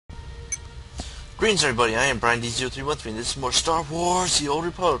Greetings everybody, I am Brian D0313 and this is more Star Wars The Old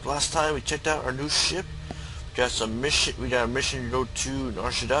Republic. Last time we checked out our new ship. We got a mission to go to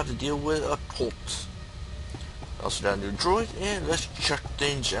Nar Shaddaa to deal with a cult. Also got a new droid, and let's check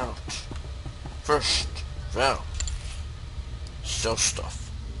things out. First, Val. Sell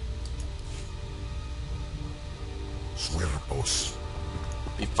stuff. Swear, boss.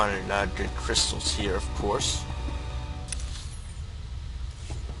 Be finding a lot of good crystals here, of course.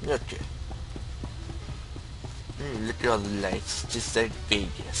 Okay. Look at all the lights, just like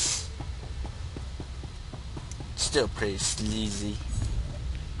Vegas. Still pretty sleazy.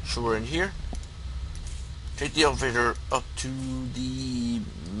 So we're in here. Take the elevator up to the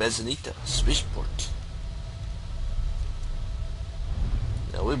Mezzanita spaceport.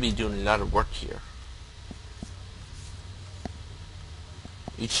 Now we'll be doing a lot of work here.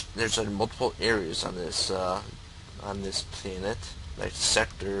 There's like multiple areas on this planet, like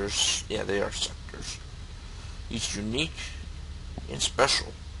sectors. Yeah, they are sectors. Each unique and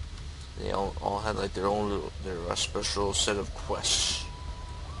special. They all have like their own little, special set of quests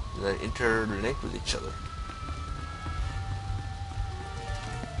that interlink with each other.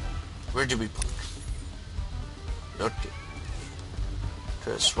 Where did we park? Okay.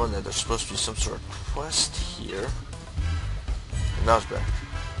 Could have sworn that there's supposed to be some sort of quest here. And that was back.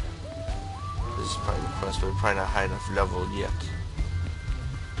 This is probably the quest, but we're probably not high enough level yet.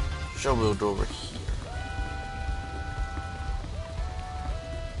 So we'll go over here.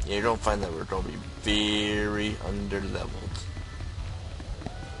 Yeah, you don't find that we're going to be very under-leveled.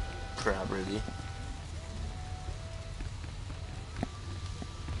 Probably.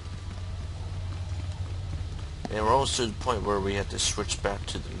 And we're almost to the point where we have to switch back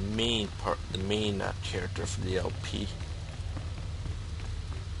to the main character for the LP.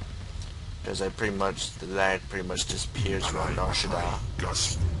 Because the lag pretty much disappears around Nar Shaddaa.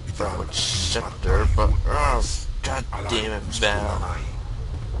 From which sector, but god damn it, Val.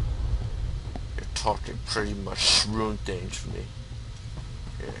 You're talking pretty much ruined things for me.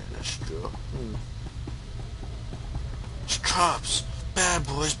 Yeah, that's true. It's cops! Bad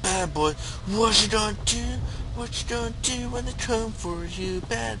boys, what you gonna do? What you gonna do when they come for you?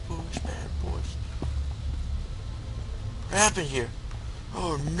 Bad boys, bad boys. What happened here?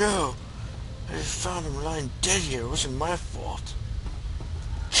 Oh no! I just found him lying dead here. It wasn't my fault.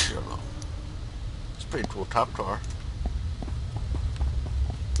 Chill. It's a pretty cool top car.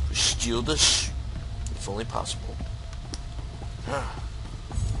 We steal this, if only possible.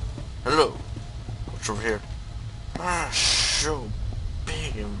 Hello. What's over here? So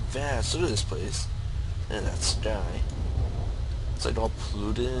big and vast. Look at this place. And that sky. It's like all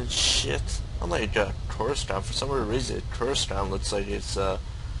polluted and shit. Unlike tourist town. For some reason, tourist town looks like it's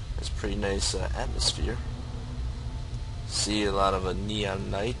pretty nice atmosphere. See a lot of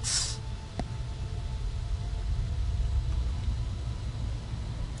neon lights.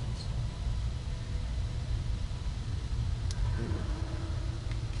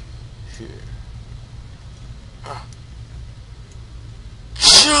 Here.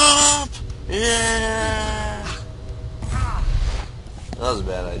 Jump! Yeah! That was a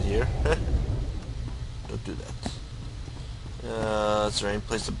bad idea. Don't do that. Is there any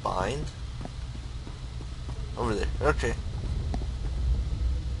place to bind? Over there. Okay.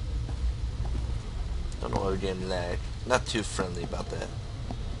 Don't know why we're getting lag. Not too friendly about that.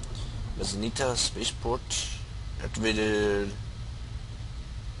 Mezzanita spaceport activated.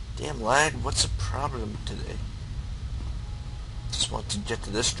 Damn lag. What's the problem today? Just want to get to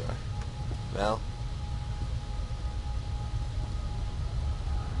this guy. Well.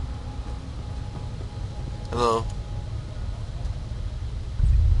 Hello.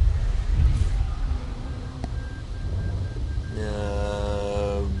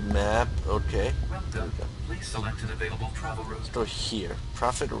 Map. Okay. Welcome. Please select an available travel route. Let's go here.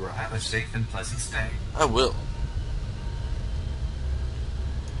 Profit arrives. Have a safe and pleasant stay. I will.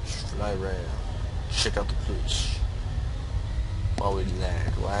 Fly around. Check out the place. While we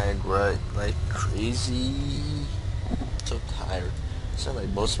lag right like crazy. So tired. I spent like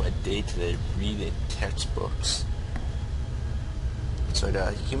most of my day today reading textbooks. So I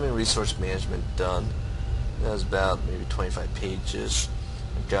got human resource management done. That was about maybe 25 pages.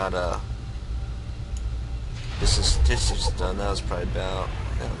 I got business statistics done. That was probably about,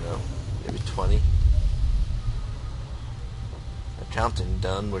 I don't know, maybe 20. Accounting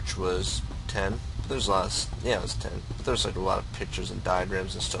done, which was 10. But there's a lot of, yeah, it was 10. But there's like a lot of pictures and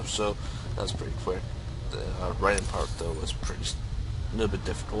diagrams and stuff, so that was pretty quick. The writing part, though, was a little bit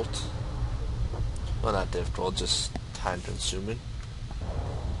difficult. Well, not difficult, just time consuming.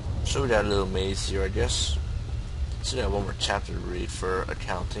 So we got a little maze here, I guess. So we got one more chapter to read for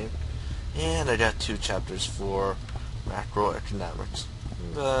accounting. And I got 2 chapters for macroeconomics.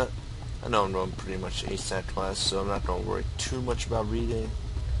 But I know I'm doing pretty much ace that class, so I'm not going to worry too much about reading.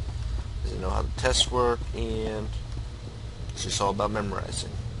 Because I know how the tests work, and it's just all about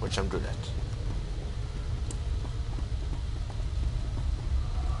memorizing, which I'm good at.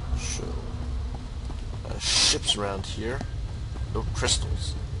 So, ships around here. No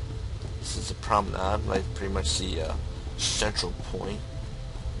crystals. This is a promenade, like pretty much the central point.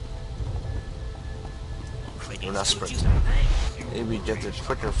 We're not sprinting. Maybe we get there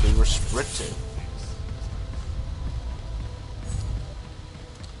quicker if we were sprinting.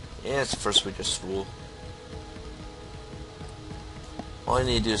 Yeah, it's the first week of school. All I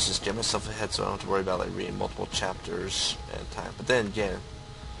need to do is just get myself ahead so I don't have to worry about like reading multiple chapters at a time. But then again,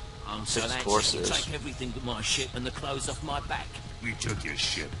 I'm so 6 anxious courses. to take everything but my ship and the clothes off my back. We took your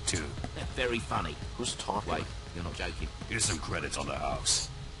ship, too. Very funny. Who's talking? Wait, you're not joking. Here's some credits on the house.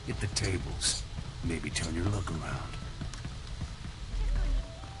 Hit the tables. Maybe turn your look around.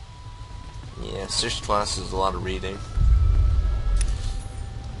 Yeah, 6 classes, a lot of reading.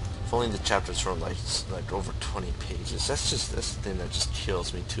 If only the chapters were like over 20 pages. That's the thing that just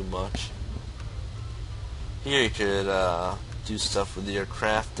kills me too much. Here you could do stuff with your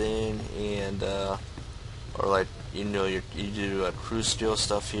crafting and or like you do crew skill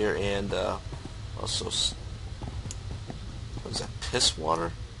stuff here, and also what is that, piss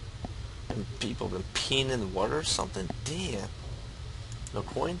water? And people been peeing in the water or something? Damn. No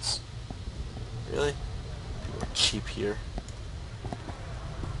coins? Really? People are cheap here.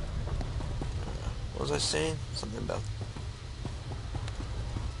 What was I saying? Something about...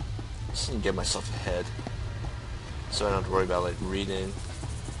 I just need to get myself ahead, so I don't have to worry about like reading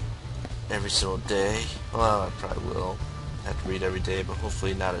every single day. Well, I probably will have to read every day, but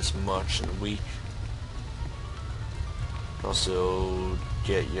hopefully not as much in a week. Also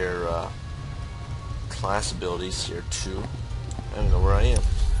get your class abilities here too. I don't know where I am.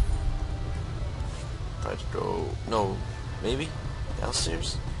 Try to go... No, maybe?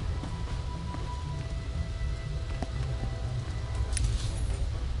 Downstairs?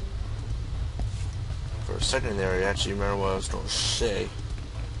 For a second there, I actually remember what I was going to say.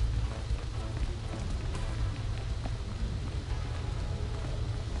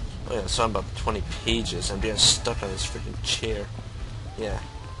 Oh yeah, so I'm about 20 pages. I'm getting stuck on this freaking chair. Yeah.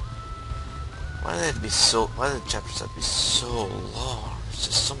 Why do they have to be so... Why do the chapters have to be so long? It's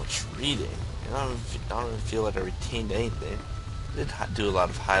just so much reading. And I don't even feel like I retained anything. I did do a lot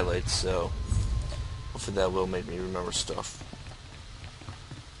of highlights, so... Hopefully that will make me remember stuff.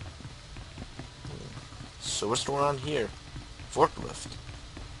 So what's going on here? Forklift.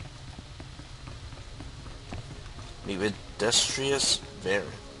 Meet with Destrious Variant.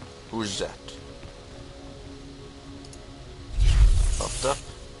 Who's that? Popped up.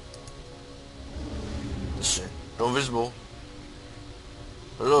 Listen, no visible.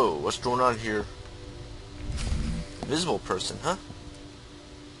 Hello, what's going on here? Visible person, huh?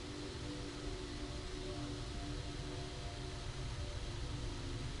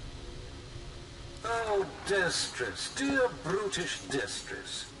 Oh, Destress, dear brutish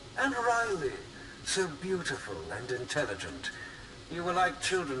Destress. And Riley, so beautiful and intelligent. You were like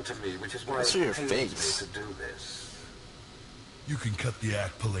children to me, which is why Let's see your it pains face. me to do this. You can cut the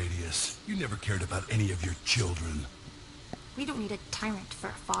act, Palladius. You never cared about any of your children. We don't need a tyrant for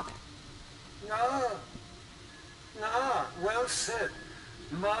a father. Well said.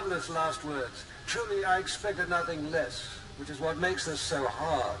 Marvelous last words. Truly, I expected nothing less, which is what makes this so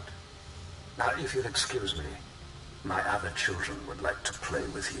hard. Now, if you'll excuse me, my other children would like to play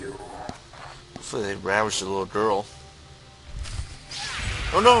with you. Hopefully they ravaged the little girl.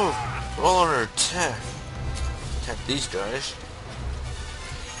 Oh no! We're all under attack. Attack these guys.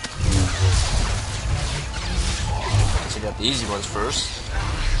 So I got the easy ones first.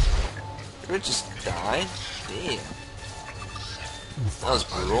 Did it just die? Damn. That was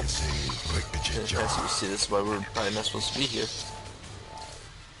brutal. As you see, this is why we're probably not supposed to be here.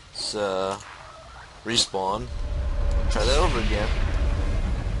 Let's respawn. Try that over again.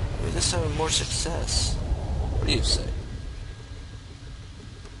 Maybe this time with more success. What do you say?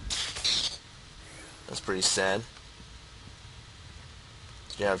 That's pretty sad.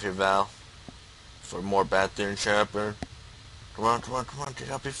 Let's get out of here, Val. For more bad thing to happen. Come on, come on, come on.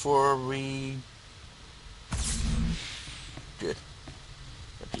 Get out before we... Good.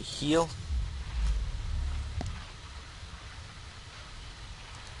 Let me heal.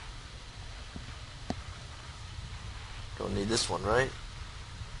 Don't need this one, right?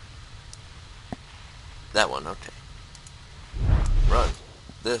 That one, okay. Run.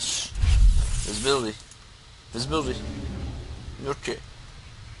 This. Visibility. Visibility. Okay.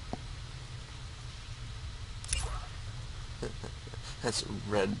 That's a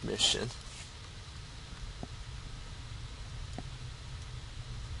red mission.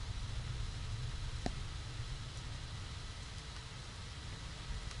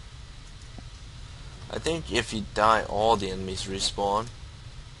 I think if you die, all the enemies respawn.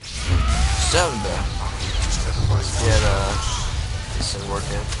 7 though. Get this thing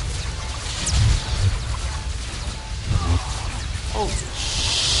working. Holy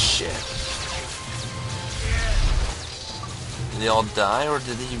shit. Did they all die or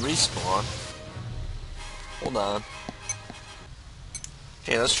did he respawn? Hold on.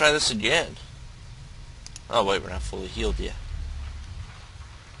 Okay, let's try this again. Oh wait, we're not fully healed yet.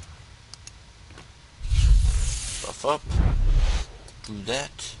 Buff up. Do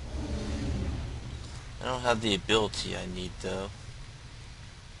that. I don't have the ability I need though.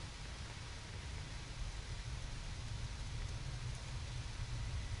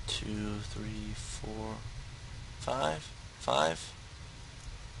 Two, three, four, five.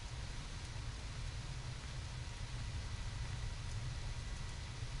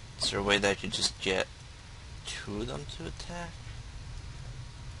 Is there a way that I could just get 2 of them to attack?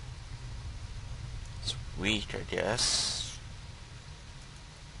 It's weak, I guess.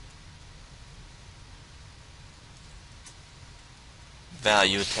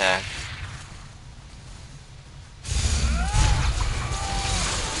 Value attack.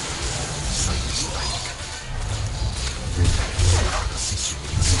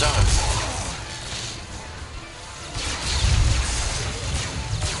 Stun.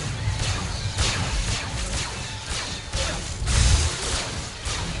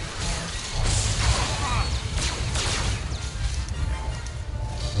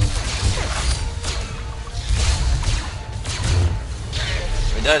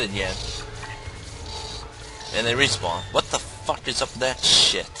 We done it again. And they respawn. What the fuck is up with that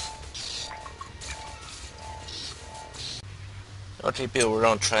shit? Okay, people, we're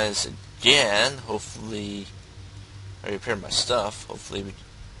gonna try this again. Hopefully, I repair my stuff. Hopefully, we can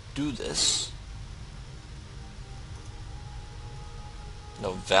do this.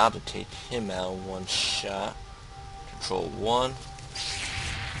 No vow to take him out in one shot. Control 1.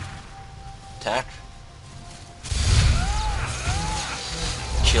 Attack.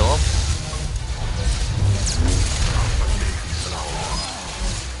 Kill him.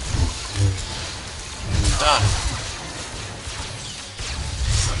 Done.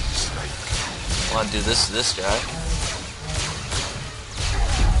 I want to do this to this guy.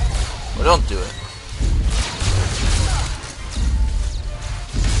 Well, don't do it.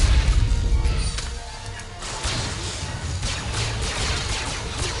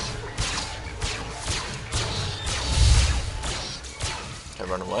 Can I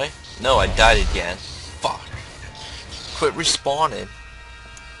run away? No, I died again. Fuck. Quit respawning.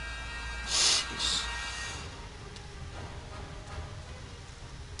 Jeez.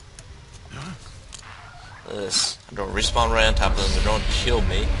 This. I don't respawn right on top of them. They don't kill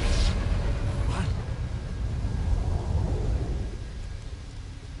me. What?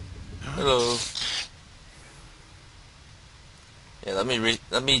 Hello. Yeah,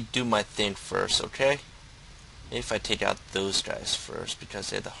 let me do my thing first, okay? Maybe if I take out those guys first because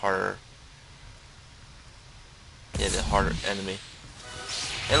they're the harder. Yeah, the harder enemy.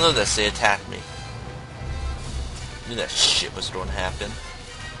 And look at this, they attacked me. Knew that shit was going to happen.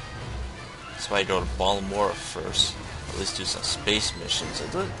 That's why I go to Baltimore first. At least do some space missions.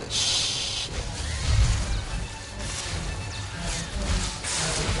 And look at this shit.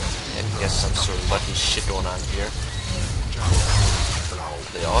 Yeah, I guess some sort of lucky shit going on here.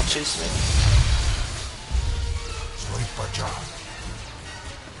 They all chase me?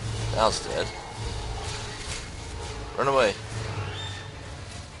 That was dead. Run away.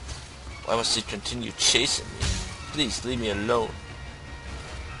 Why must he continue chasing me? Please leave me alone.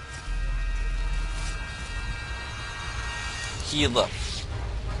 Heal up.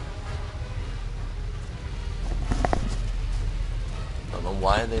 I don't know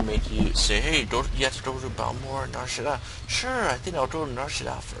why they make you say, hey, you have to go to Baltimore and Nar Shaddaa. Sure, I think I'll go to Nar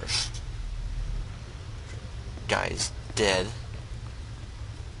Shaddaa first. Guy's dead.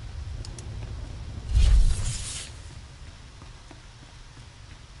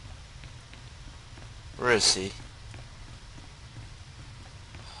 Where is he?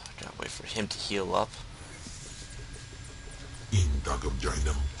 I gotta wait for him to heal up.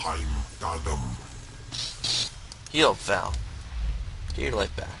 Heal up, Val. Get your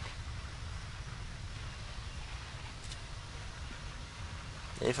life back.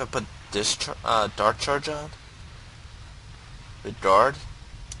 Maybe if I put this dart charge on? With guard?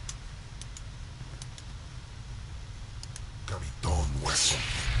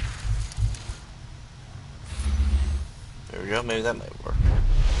 There There we go, maybe that might work.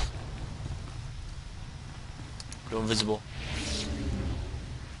 Go invisible.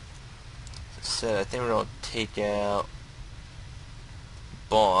 As I said, I think we're gonna take out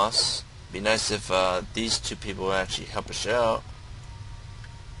boss. Be nice if these two people would actually help us out.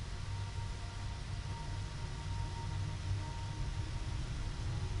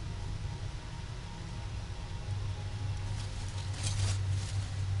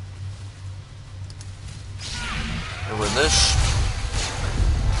 And with this,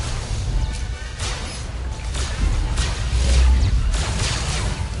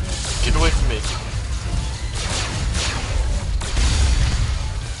 get away from me.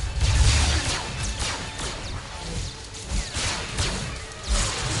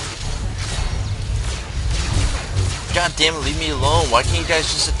 God damn it, leave me alone. Why can't you guys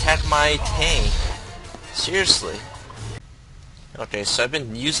just attack my tank? Seriously. Okay, so I've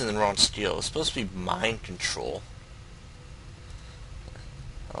been using the wrong skill. It's supposed to be mind control.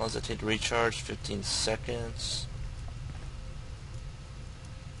 How long does it take to recharge? 15 seconds.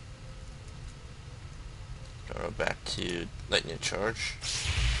 Go back to lightning charge.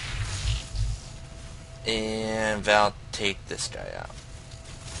 And Val, take this guy out.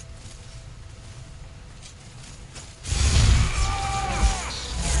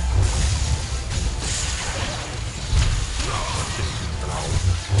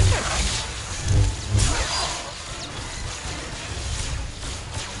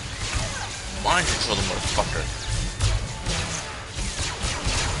 Mind control the motherfucker.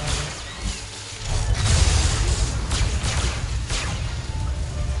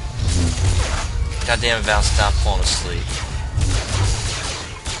 Goddamn it, Val, stop falling asleep.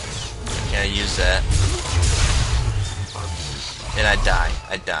 Can I use that? And I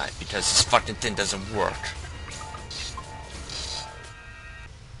die because this fucking thing doesn't work.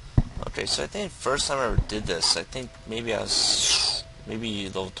 Okay, so I think first time I ever did this, I think maybe I was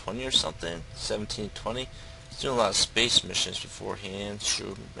level 20 or something, 17, 20. I was doing a lot of space missions beforehand.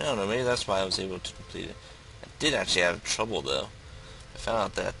 Sure, I don't know, maybe that's why I was able to complete it. I did actually have trouble though. I found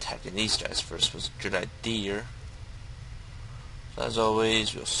out that attacking these guys first was a good idea. So as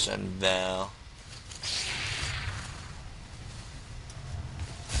always, we'll send Val.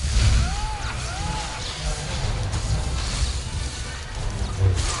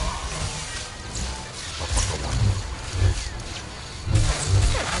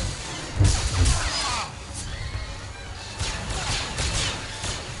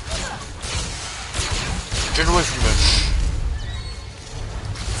 Get away from me.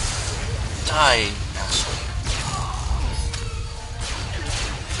 Die, asshole.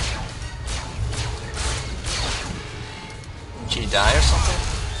 Did she die or something?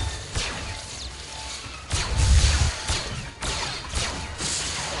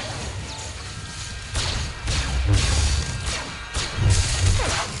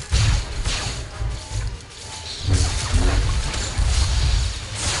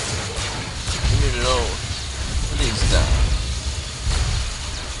 Leave me alone. Please die.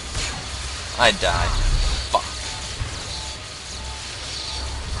 I died. Fuck.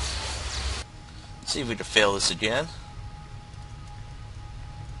 Let's see if we can fail this again.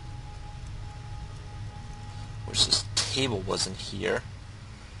 Wish this table wasn't here.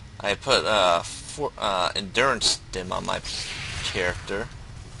 I put endurance stim on my character.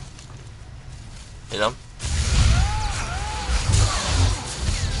 Hit him.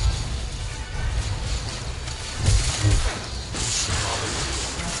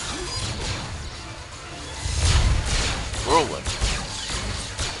 Whirlwind.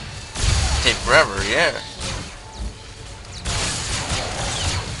 Take forever, yeah.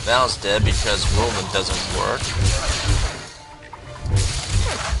 Val's dead because Whirlwind doesn't work.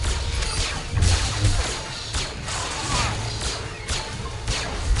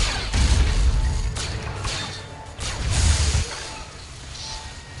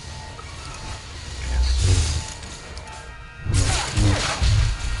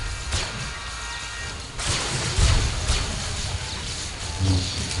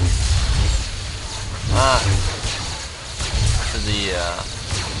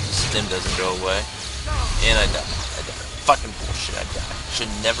 Stim doesn't go away. And I die. Fucking bullshit, I die. Should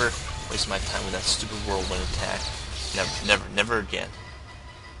never waste my time with that stupid whirlwind attack. Never again.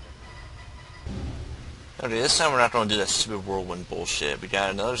 Okay, this time we're not going to do that stupid whirlwind bullshit. We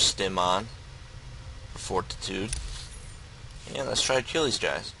got another stim on for fortitude. Yeah, let's try to kill these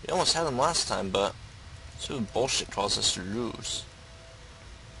guys. We almost had them last time, but stupid bullshit caused us to lose.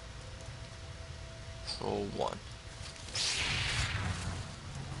 Control 1.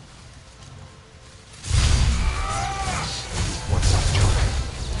 What's up, Johnny?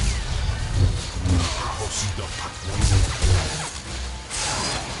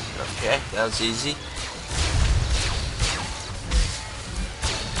 Okay, that was easy.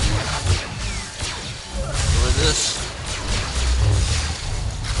 Look at this.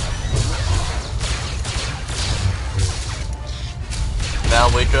 Val,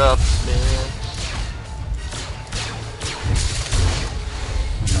 wake up, man.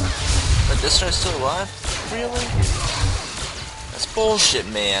 But this guy's still alive? Really? That's bullshit,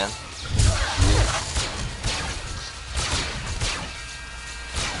 man.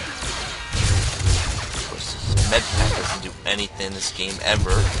 Of course, this med pack doesn't do anything in this game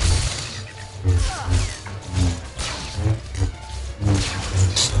ever.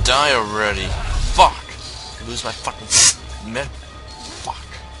 Just die already. Fuck! I lose my fucking med. Fuck.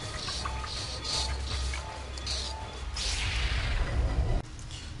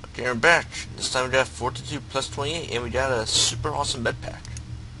 Okay, we're back. This time we got Fortitude plus 28, and we got a super awesome med pack.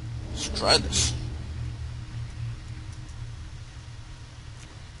 Let's try this.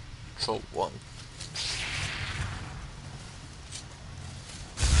 Control 1.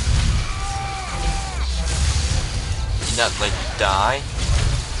 Did not, like, die?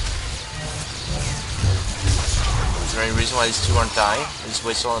 Is there any reason why these two aren't dying? I just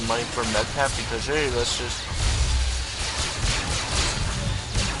waste all the money for a med pack because, hey, let's just...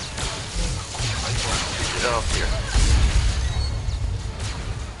 get off here.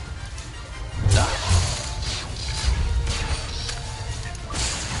 Die.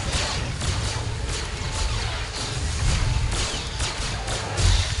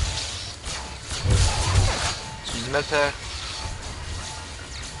 Let's use the med pack.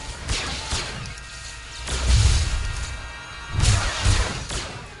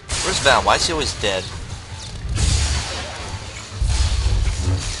 Where's Val? Why is he always dead?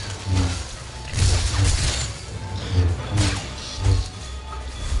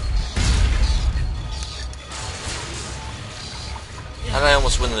 How did I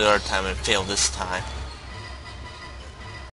almost win the other time and fail this time?